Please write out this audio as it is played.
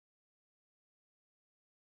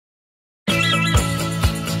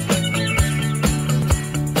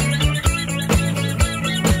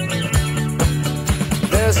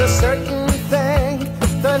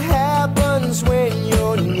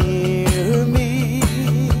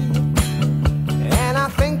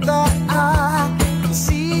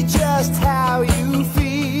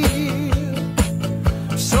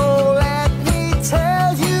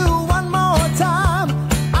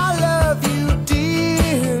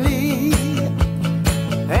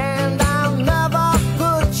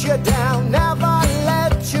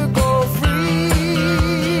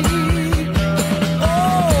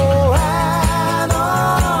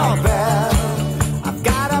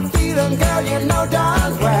know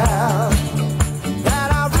darn well that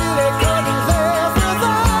I really couldn't live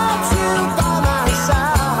without you by my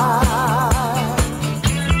side.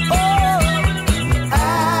 Oh,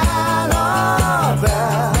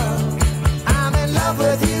 Annabelle, I'm in love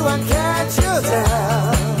with you, and can't you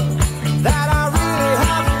tell that I really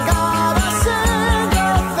haven't got a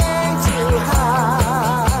single thing to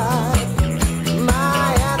hide, my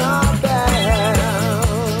Annabelle.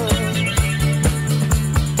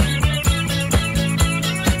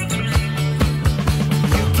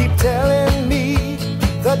 You keep telling me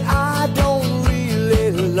that I don't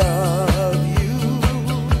really love you.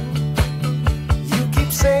 You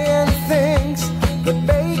keep saying things that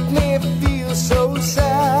make me feel so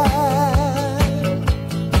sad.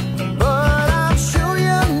 But I'm sure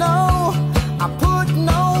you know I put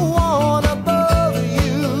no one above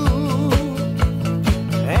you,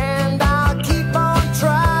 and I'll keep on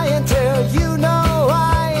trying till you know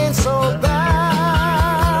I ain't so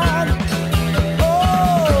bad.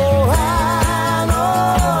 Oh,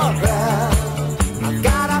 Annabelle, I've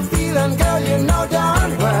got a feeling, girl, you know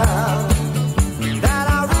darn well that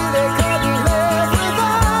I really couldn't live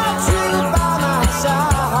without you by my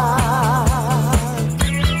side.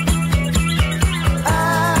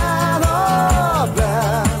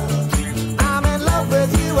 Annabelle, I'm in love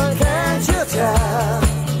with you, and can't you tell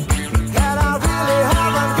that I really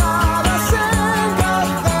haven't got a single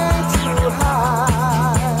thing to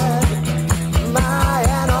hide, my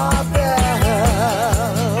Annabelle.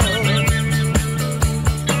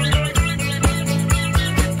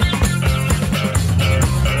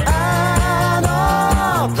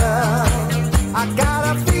 Annabelle, I got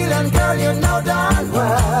a feeling, girl, you know darn